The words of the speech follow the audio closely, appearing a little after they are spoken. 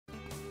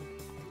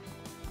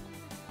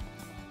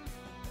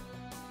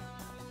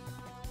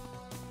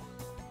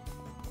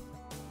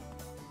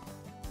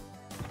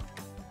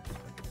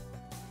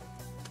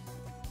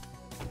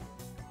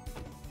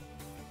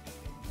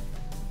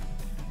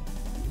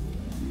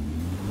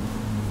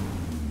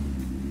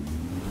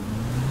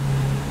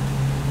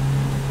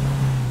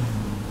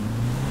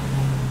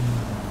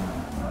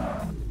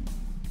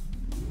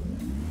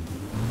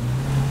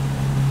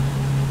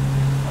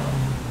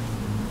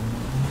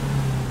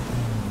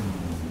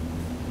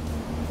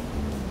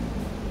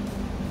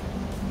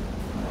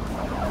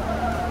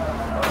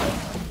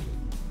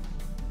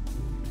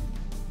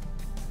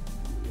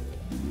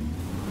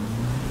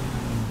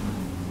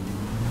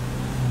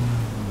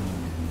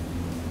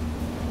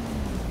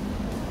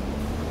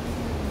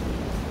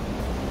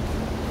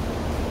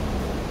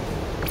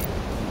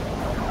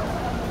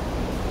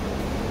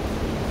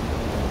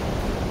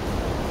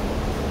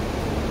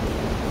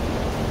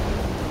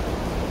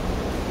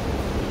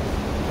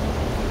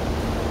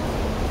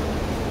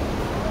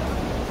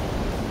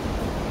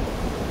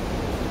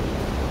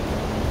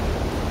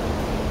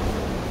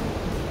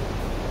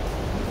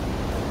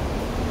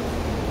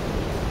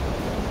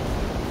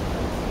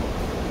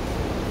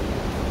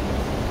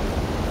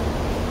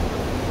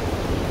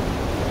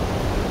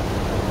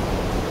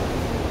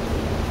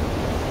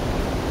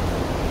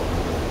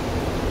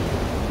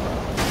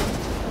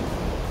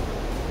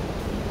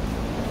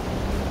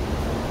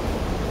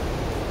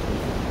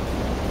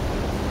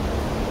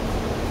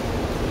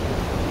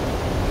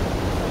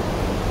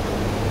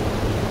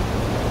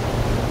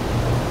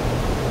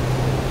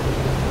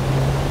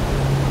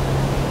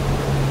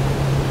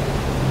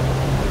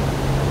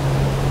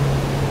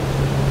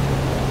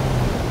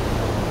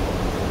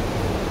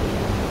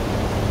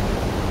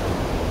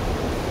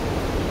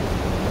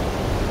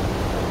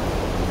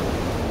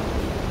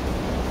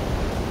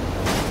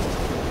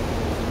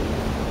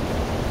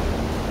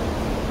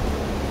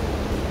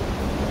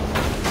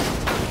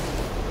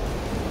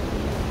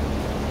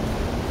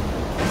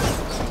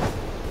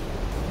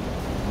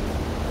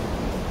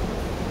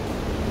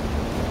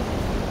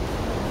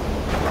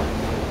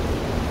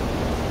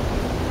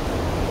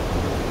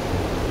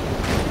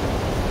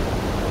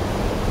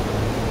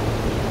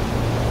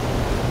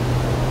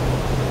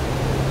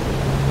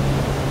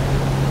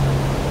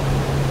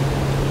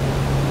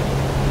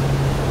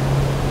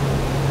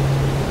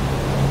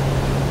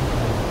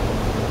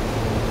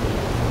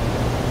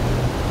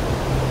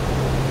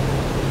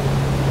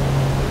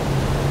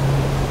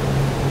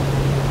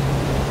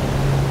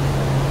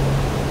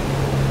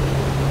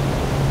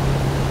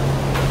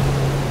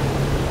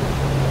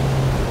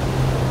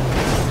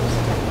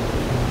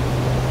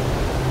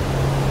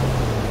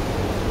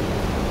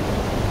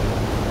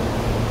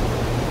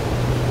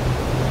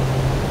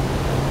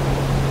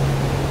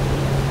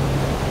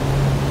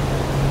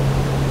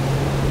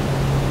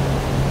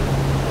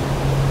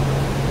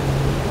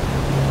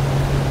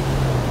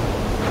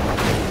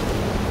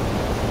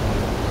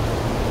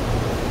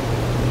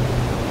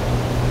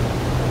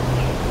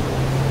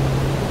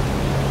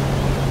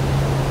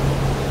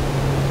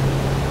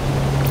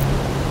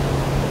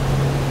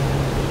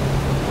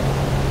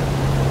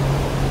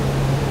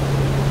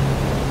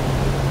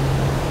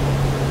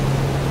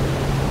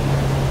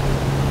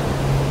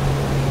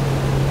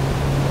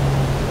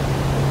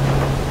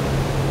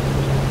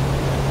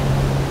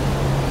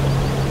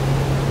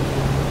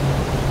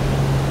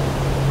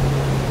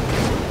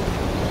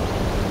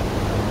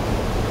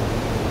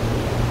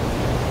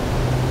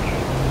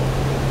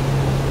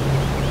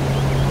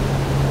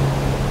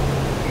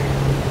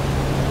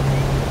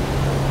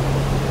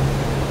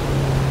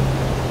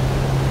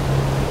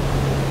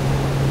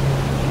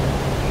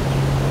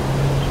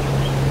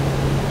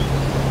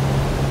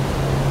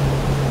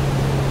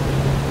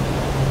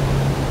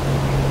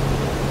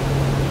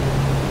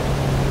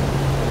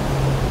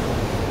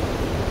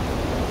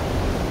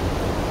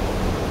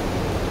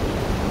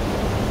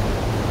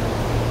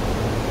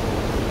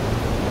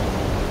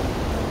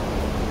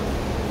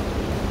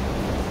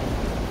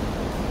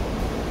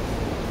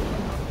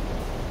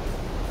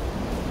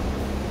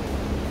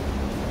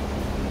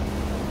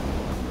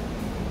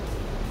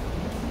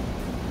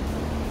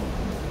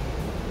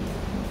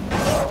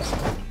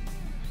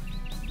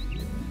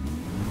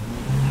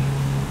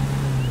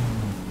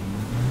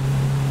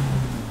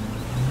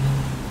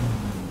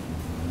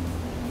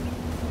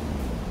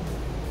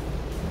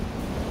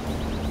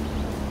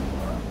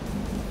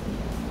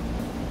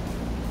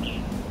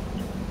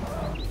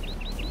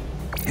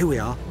Here we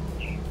are.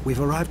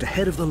 We've arrived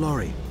ahead of the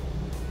lorry.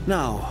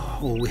 Now,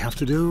 all we have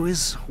to do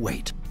is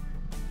wait.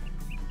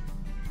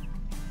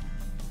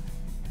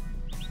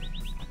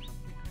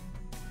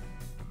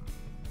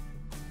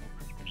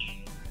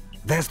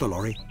 There's the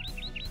lorry.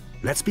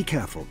 Let's be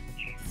careful.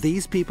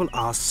 These people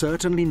are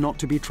certainly not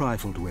to be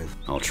trifled with.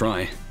 I'll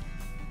try.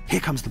 Here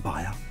comes the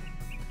buyer.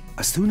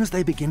 As soon as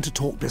they begin to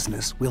talk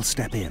business, we'll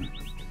step in.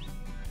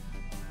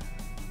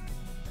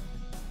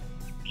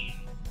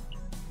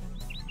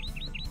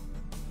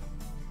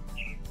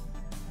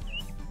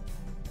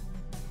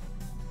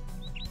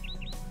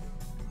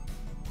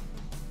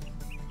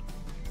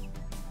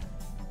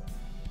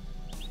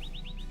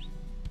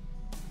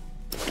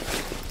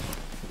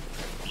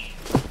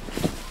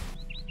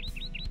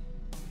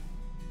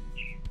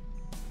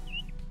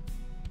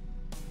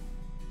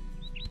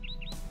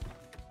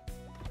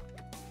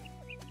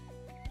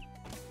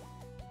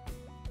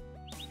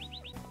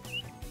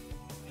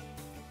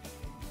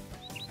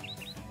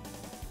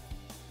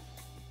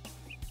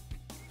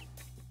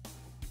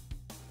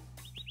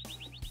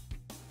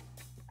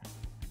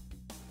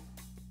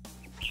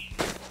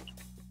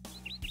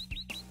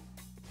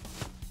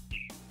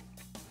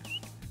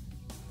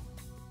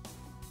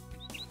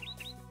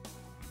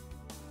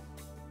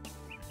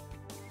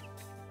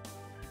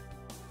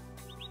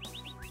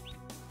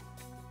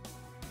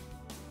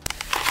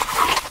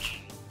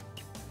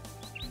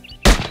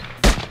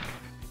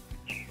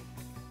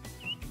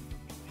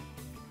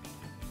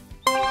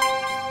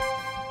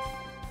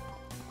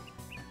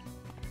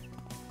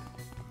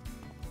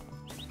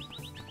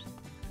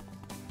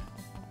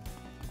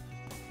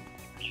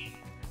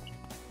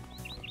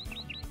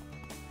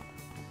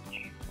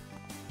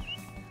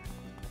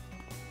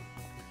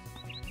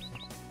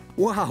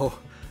 Wow,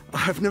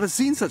 I've never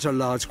seen such a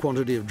large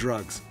quantity of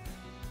drugs.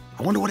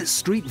 I wonder what its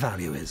street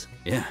value is.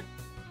 Yeah,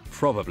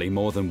 probably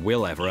more than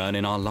we'll ever earn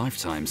in our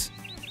lifetimes,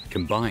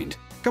 combined.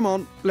 Come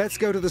on, let's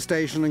go to the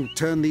station and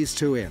turn these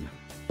two in.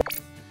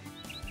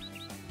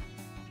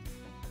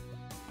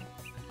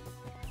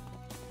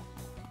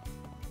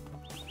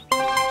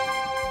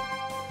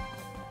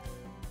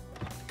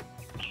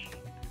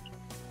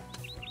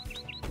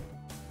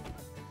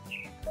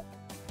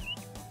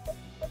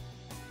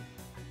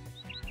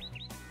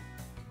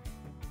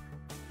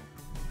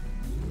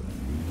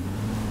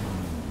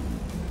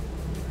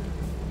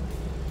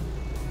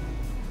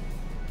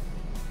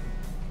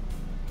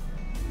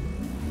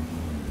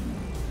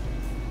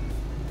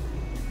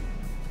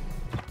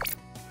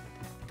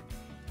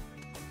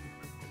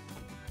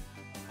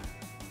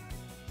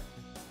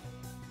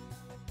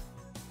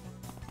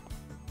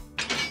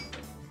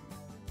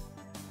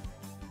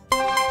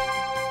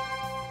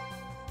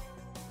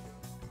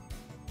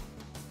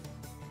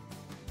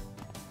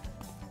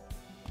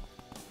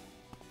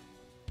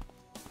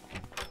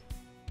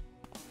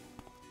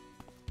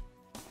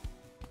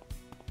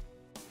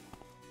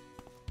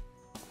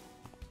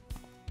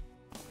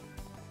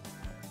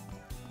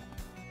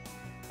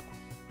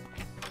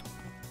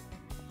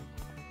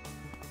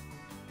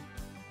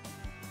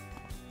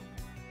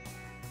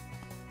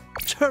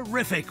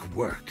 Terrific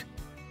work.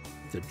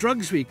 The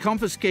drugs we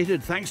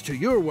confiscated thanks to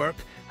your work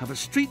have a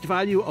street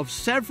value of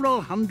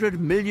several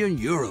hundred million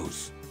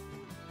euros.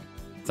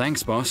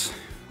 Thanks, boss.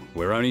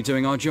 We're only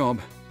doing our job.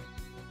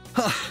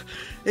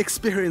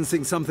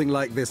 Experiencing something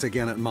like this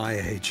again at my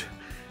age.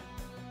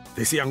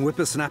 This young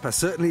whippersnapper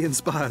certainly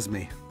inspires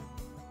me.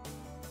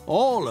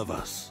 All of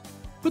us.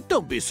 But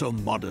don't be so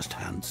modest,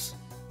 Hans.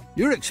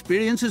 Your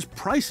experience is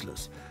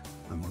priceless.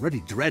 I'm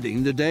already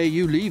dreading the day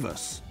you leave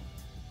us.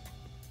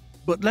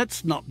 But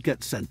let's not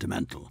get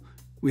sentimental.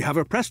 We have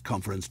a press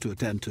conference to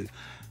attend to.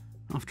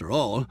 After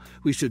all,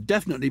 we should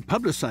definitely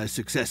publicize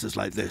successes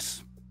like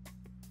this.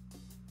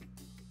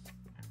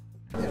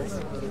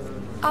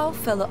 Our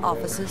fellow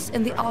officers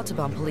in the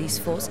Autobahn Police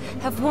Force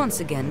have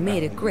once again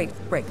made a great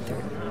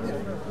breakthrough.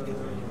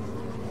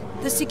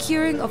 The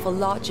securing of a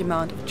large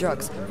amount of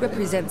drugs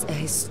represents a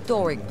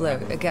historic blow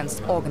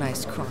against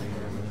organized crime.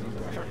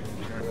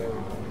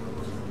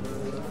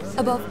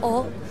 Above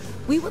all,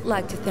 we would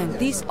like to thank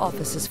these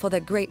officers for their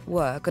great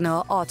work on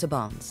our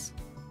autobahns.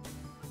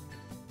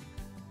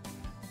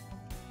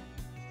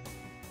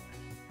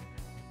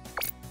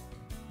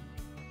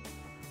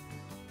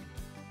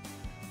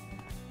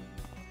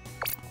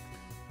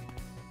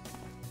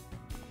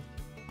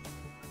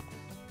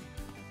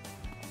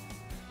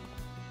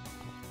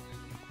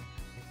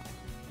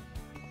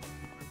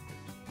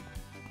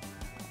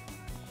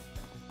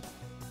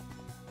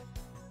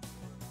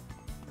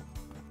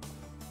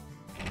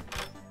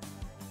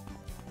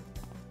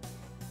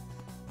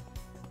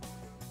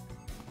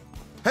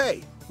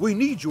 Hey, we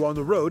need you on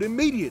the road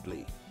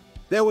immediately.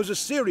 There was a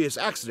serious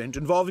accident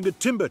involving a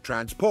timber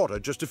transporter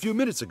just a few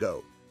minutes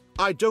ago.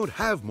 I don't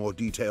have more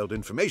detailed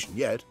information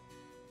yet.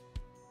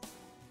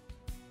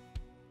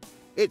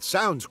 It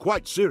sounds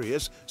quite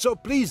serious, so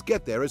please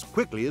get there as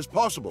quickly as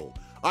possible.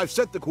 I've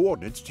set the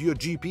coordinates to your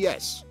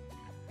GPS.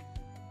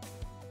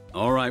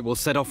 All right, we'll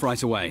set off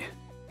right away.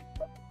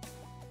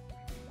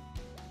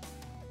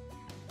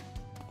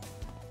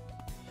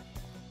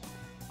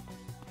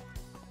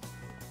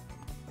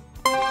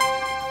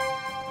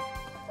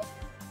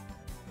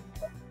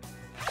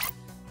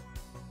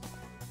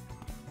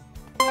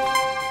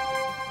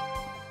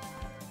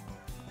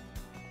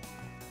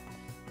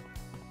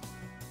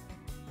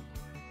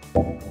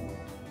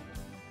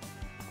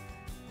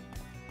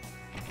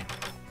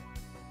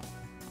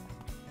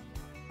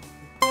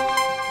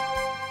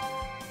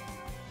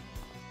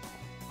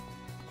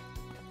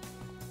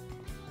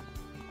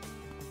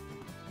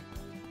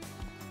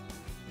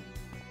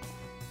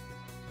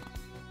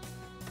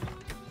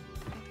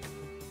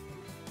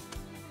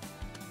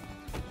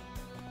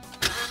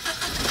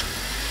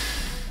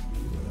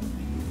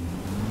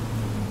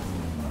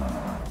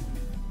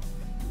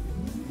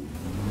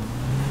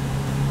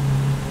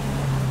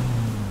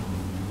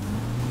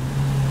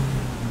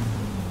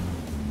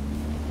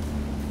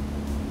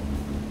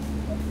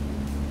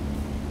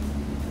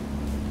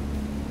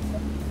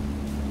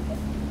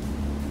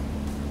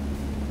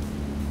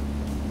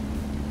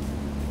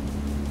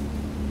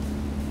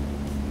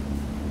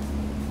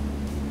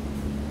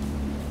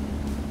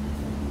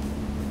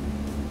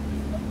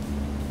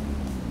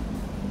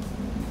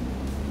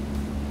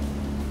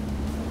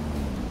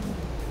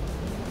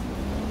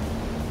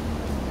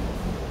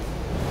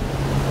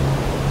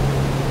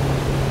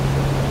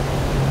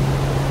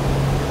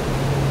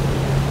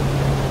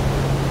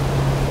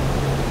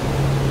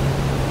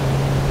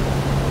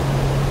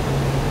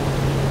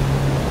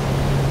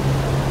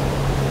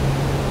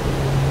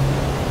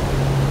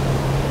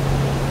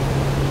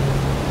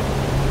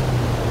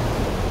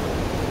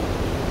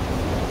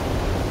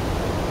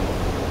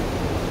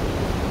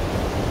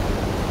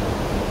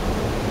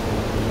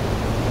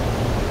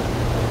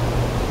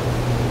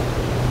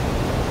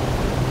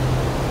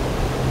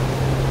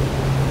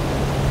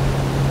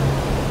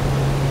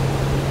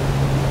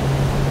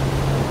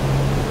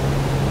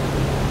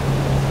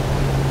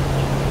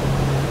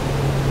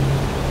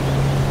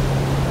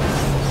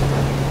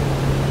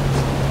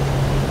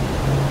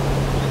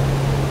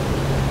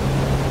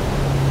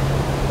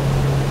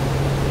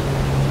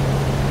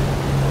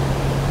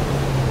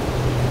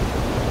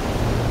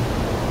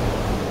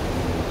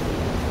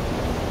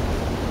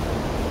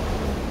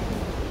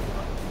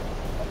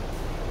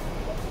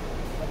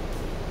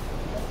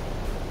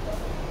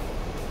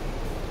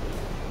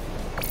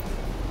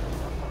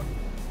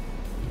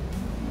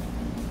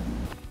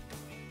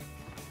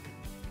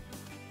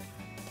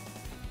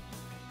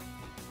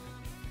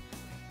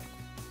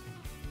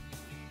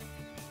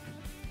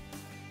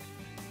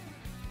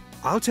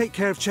 I'll take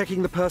care of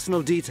checking the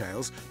personal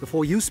details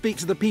before you speak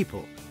to the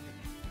people.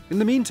 In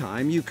the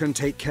meantime, you can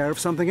take care of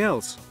something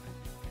else.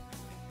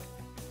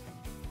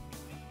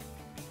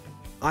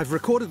 I've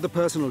recorded the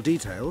personal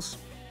details.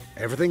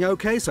 Everything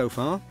okay so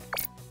far?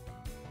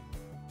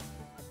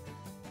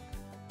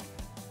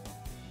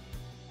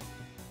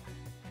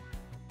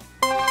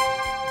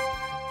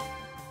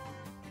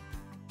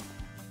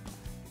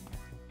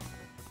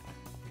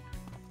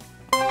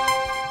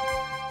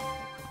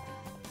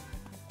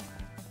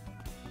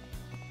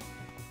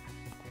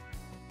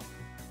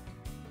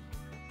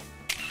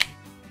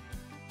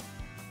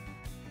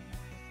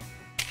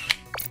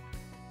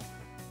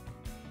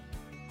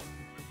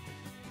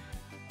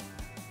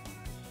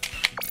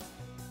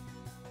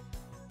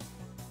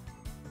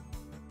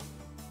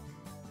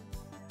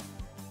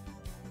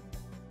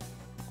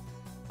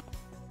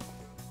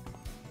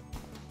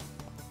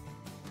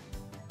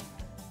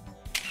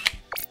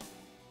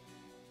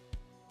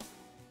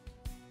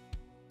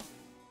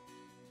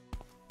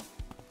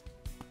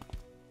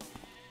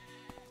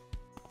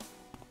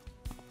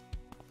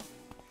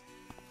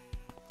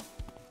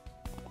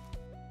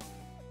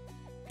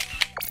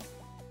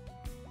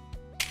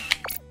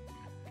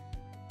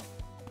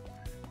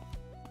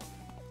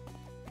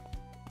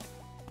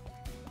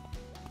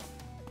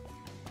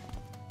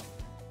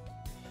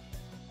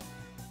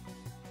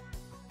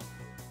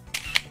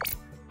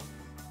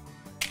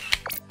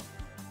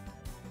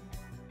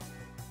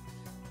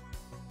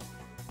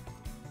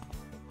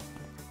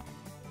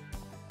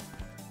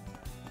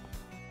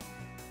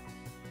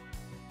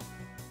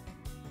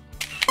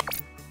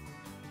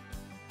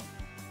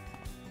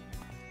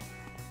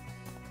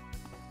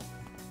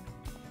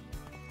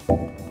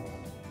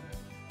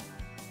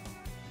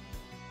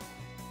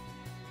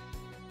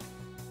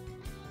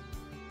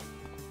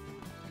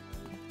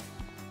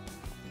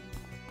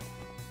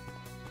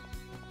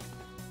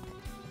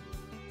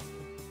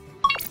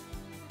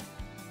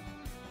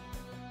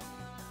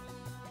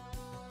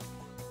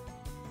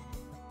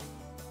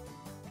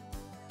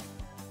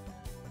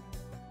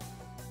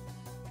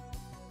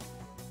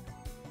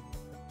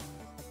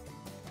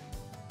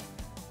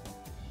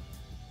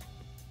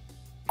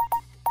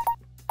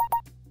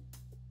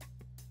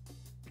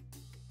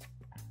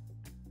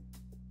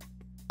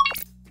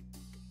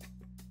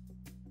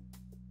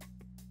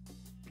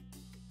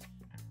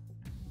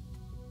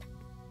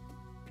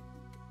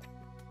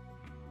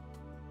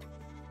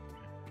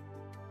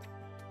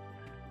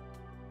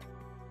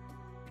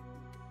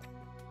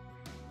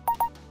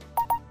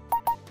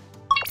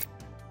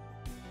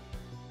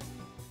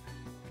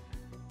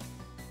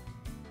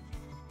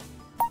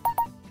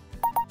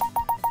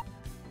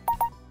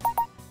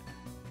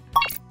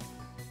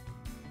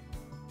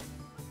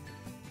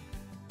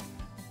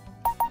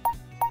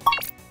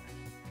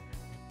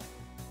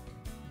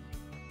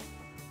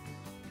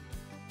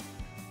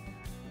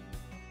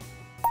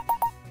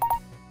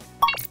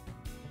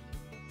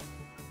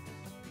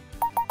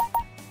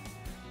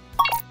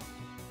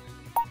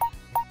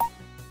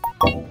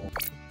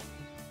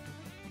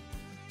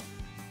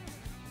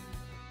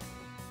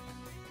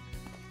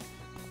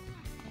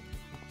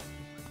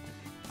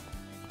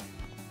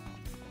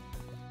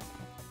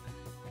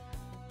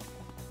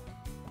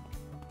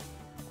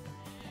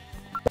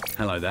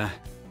 Hello there.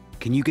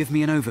 Can you give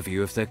me an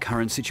overview of the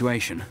current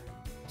situation?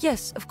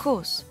 Yes, of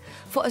course.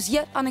 For as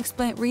yet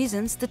unexplained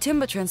reasons, the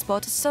timber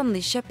transporter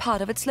suddenly shed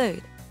part of its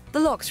load.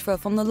 The logs fell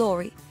from the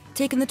lorry,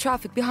 taking the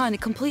traffic behind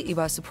it completely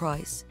by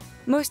surprise.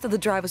 Most of the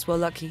drivers were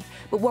lucky,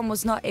 but one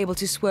was not able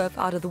to swerve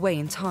out of the way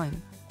in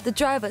time. The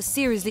driver is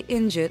seriously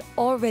injured,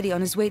 already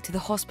on his way to the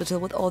hospital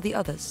with all the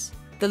others.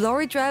 The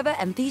lorry driver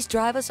and these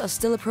drivers are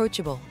still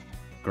approachable.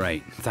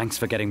 Great, thanks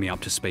for getting me up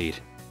to speed.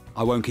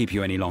 I won't keep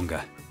you any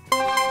longer.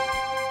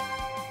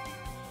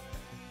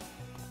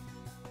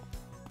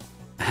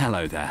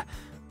 Hello there.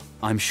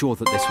 I'm sure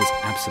that this was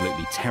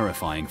absolutely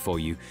terrifying for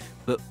you,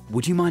 but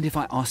would you mind if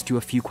I asked you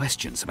a few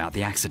questions about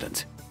the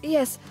accident?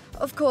 Yes,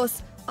 of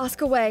course.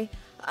 Ask away.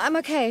 I'm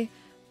okay.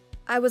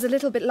 I was a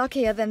little bit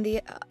luckier than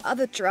the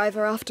other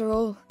driver after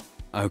all.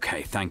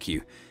 Okay, thank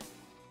you.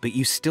 But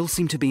you still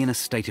seem to be in a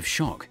state of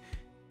shock.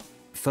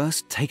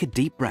 First, take a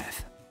deep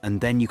breath,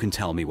 and then you can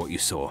tell me what you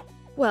saw.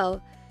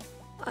 Well,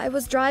 I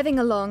was driving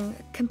along,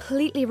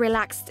 completely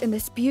relaxed in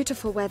this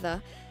beautiful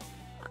weather.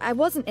 I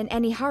wasn't in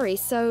any hurry,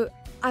 so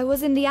I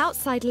was in the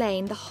outside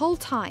lane the whole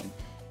time.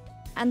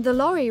 And the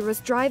lorry was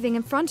driving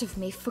in front of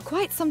me for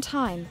quite some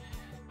time.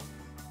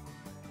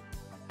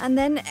 And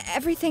then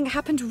everything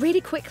happened really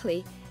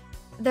quickly.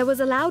 There was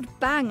a loud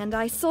bang and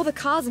I saw the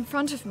cars in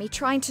front of me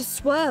trying to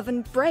swerve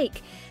and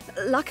brake.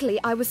 Luckily,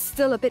 I was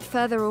still a bit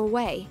further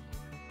away.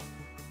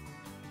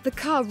 The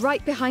car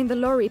right behind the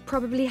lorry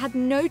probably had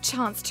no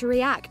chance to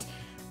react.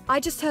 I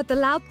just heard the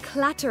loud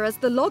clatter as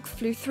the log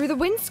flew through the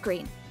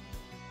windscreen.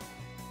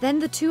 Then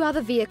the two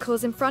other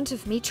vehicles in front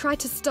of me tried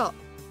to stop.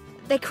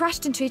 They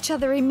crashed into each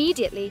other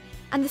immediately,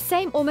 and the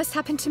same almost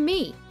happened to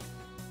me.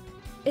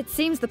 It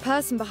seems the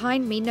person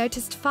behind me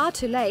noticed far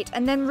too late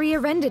and then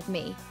rear-ended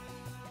me.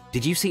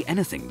 Did you see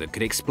anything that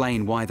could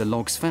explain why the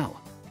logs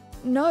fell?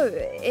 No,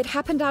 it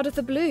happened out of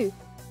the blue.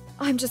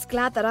 I'm just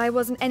glad that I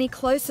wasn't any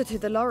closer to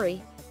the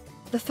lorry.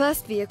 The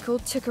first vehicle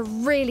took a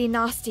really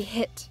nasty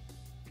hit.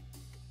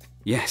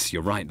 Yes,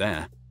 you're right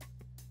there.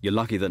 You're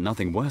lucky that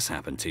nothing worse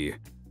happened to you.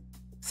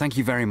 Thank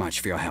you very much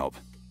for your help.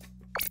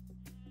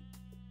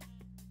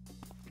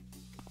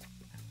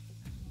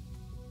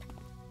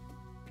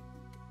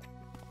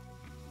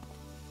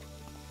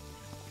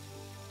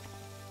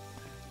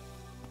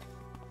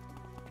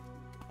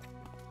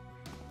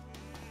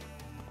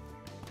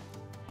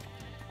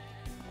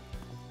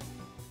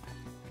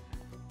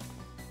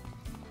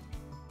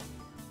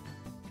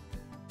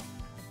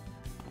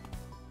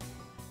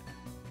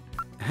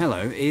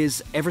 Hello,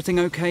 is everything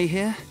okay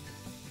here?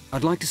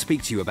 I'd like to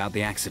speak to you about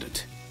the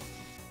accident.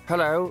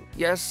 Hello,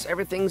 yes,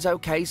 everything's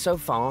okay so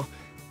far.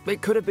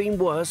 It could have been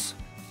worse.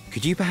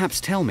 Could you perhaps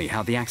tell me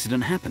how the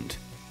accident happened?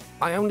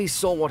 I only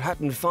saw what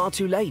happened far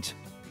too late.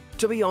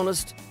 To be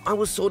honest, I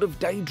was sort of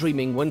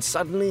daydreaming when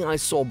suddenly I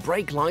saw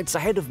brake lights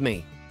ahead of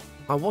me.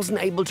 I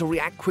wasn't able to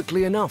react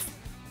quickly enough.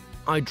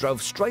 I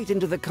drove straight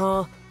into the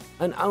car,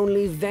 and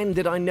only then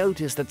did I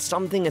notice that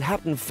something had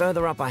happened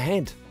further up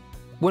ahead.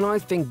 When I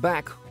think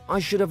back, I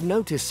should have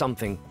noticed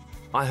something.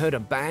 I heard a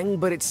bang,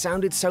 but it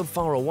sounded so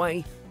far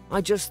away, I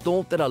just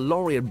thought that a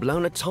lorry had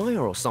blown a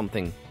tire or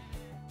something.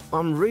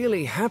 I'm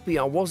really happy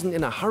I wasn't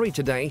in a hurry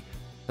today,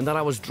 and that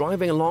I was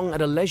driving along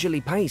at a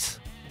leisurely pace.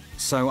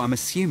 So I'm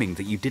assuming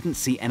that you didn't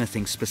see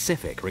anything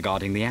specific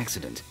regarding the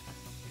accident.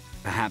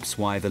 Perhaps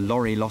why the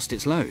lorry lost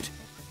its load?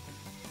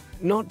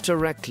 Not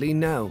directly,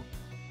 no.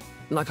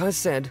 Like I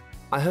said,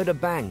 I heard a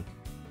bang,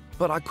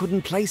 but I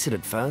couldn't place it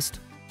at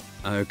first.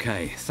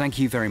 Okay, thank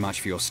you very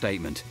much for your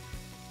statement.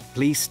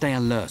 Please stay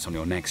alert on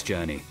your next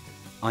journey.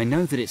 I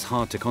know that it's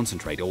hard to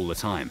concentrate all the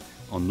time,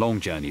 on long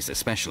journeys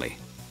especially.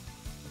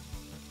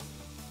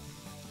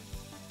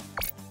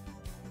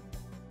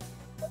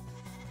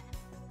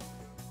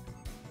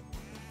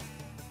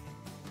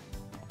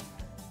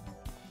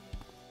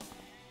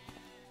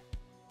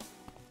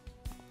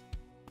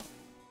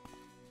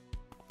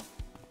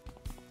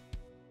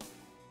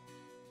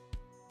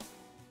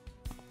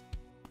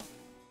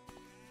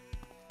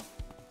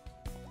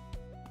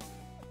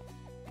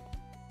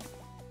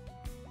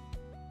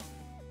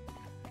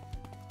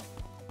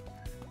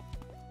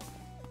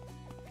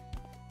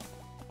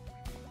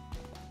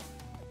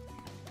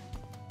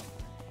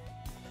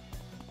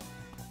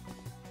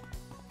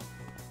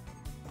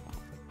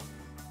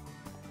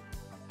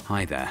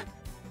 Hi there.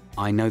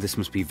 I know this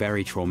must be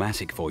very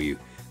traumatic for you,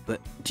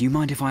 but do you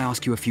mind if I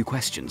ask you a few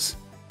questions?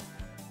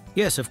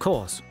 Yes, of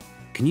course.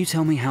 Can you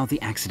tell me how the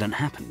accident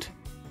happened?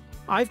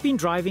 I've been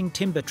driving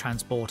timber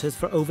transporters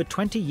for over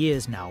 20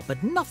 years now,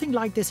 but nothing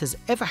like this has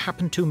ever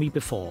happened to me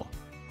before.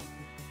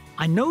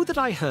 I know that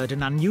I heard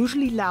an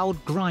unusually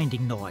loud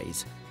grinding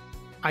noise.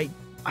 I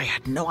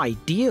had no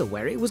idea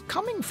where it was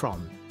coming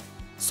from.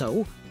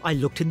 So I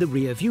looked in the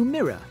rearview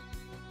mirror.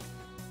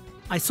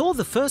 I saw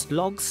the first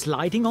log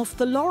sliding off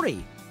the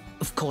lorry.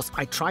 Of course,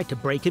 I tried to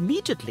brake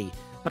immediately,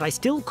 but I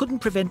still couldn't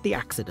prevent the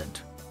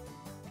accident.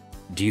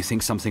 Do you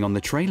think something on the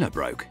trailer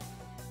broke?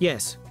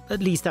 Yes, at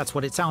least that's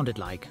what it sounded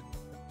like.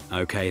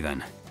 Okay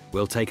then.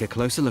 We'll take a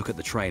closer look at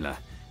the trailer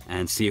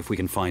and see if we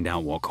can find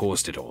out what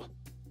caused it all.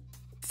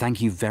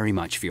 Thank you very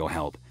much for your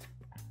help.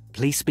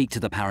 Please speak to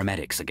the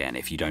paramedics again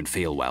if you don't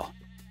feel well.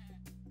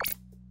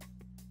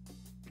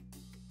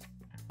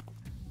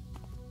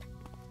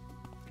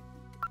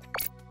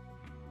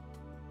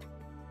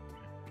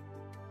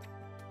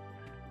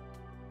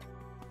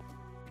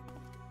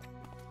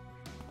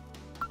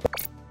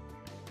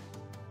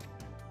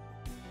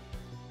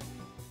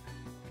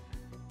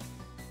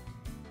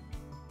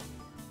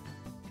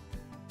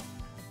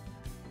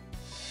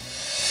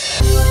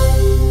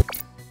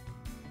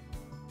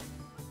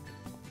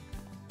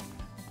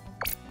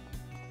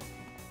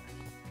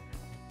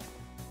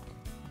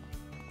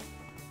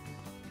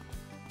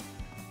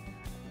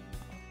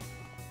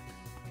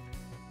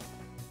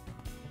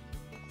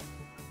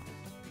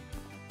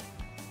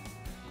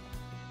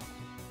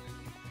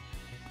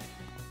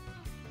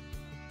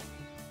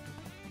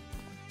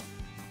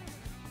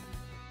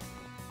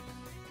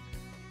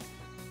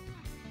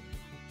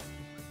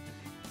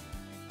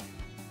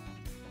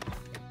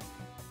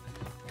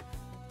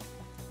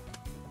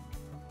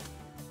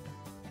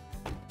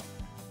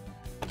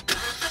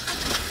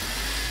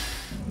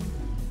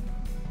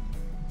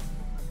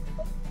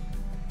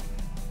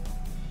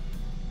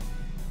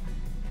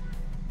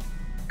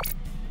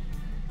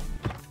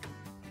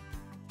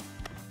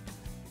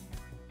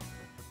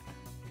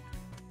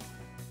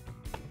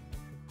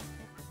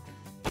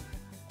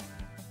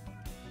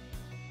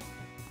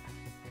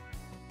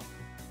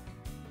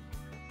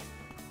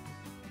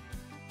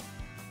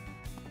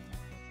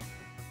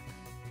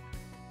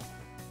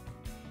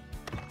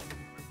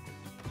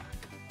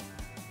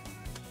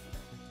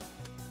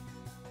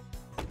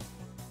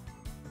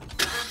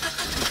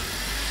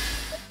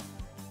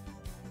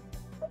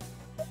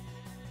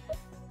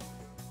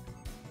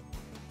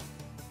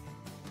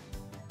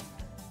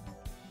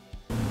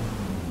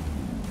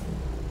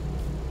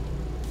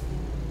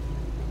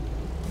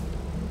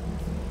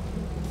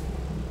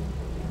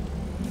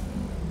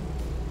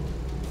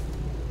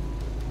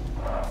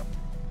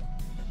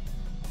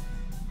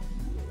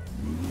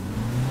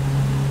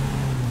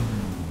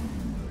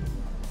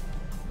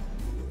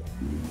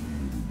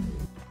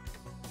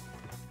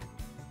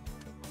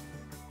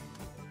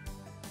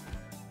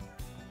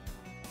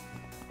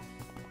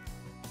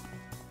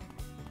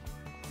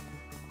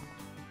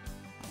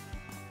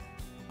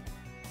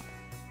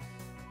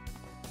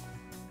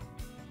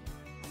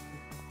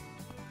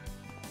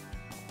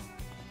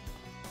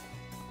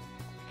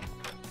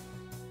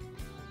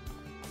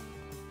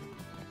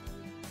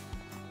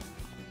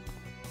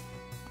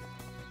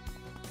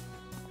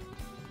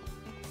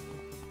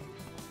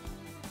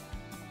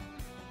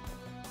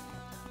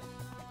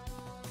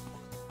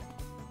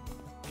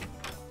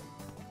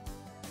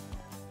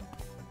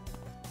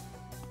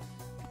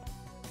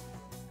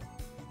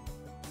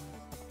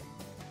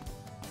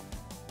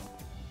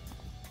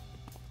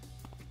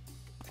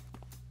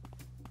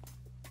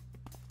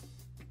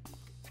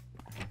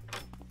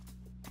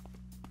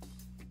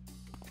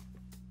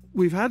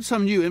 We've had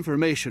some new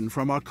information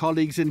from our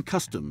colleagues in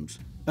Customs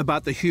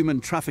about the human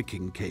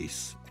trafficking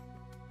case.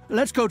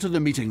 Let's go to the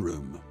meeting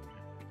room.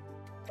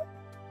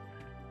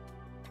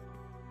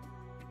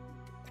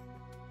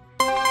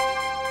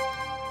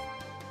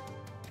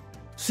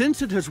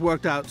 Since it has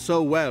worked out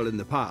so well in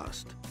the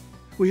past,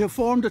 we have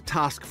formed a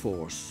task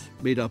force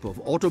made up of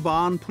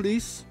Autobahn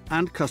Police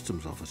and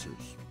Customs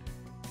officers.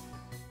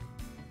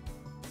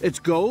 Its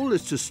goal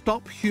is to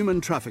stop human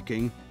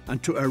trafficking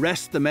and to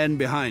arrest the men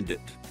behind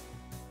it.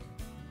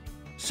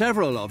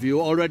 Several of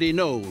you already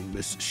know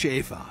Miss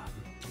Schaefer,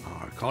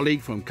 our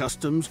colleague from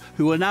Customs,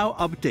 who will now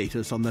update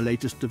us on the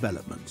latest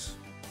developments.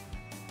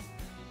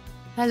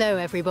 Hello,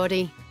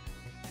 everybody.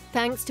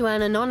 Thanks to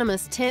an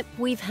anonymous tip,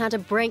 we've had a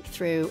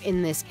breakthrough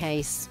in this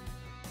case.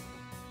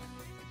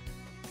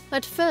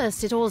 At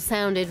first, it all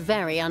sounded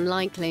very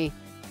unlikely,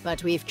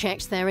 but we've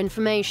checked their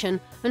information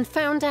and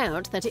found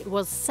out that it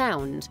was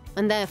sound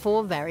and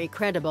therefore very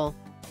credible.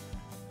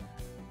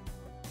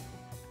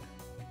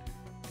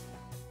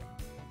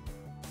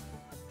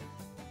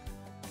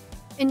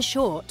 In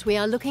short, we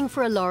are looking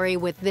for a lorry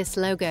with this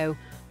logo,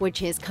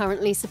 which is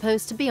currently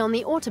supposed to be on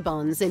the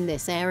autobahns in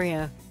this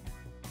area.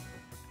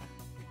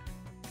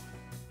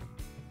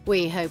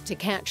 We hope to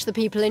catch the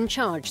people in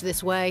charge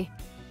this way.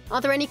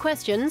 Are there any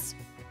questions?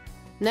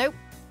 Nope?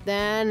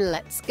 Then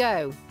let's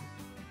go.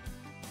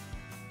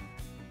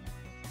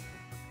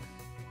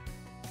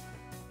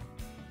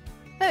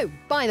 Oh,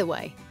 by the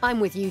way, I'm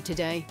with you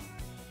today.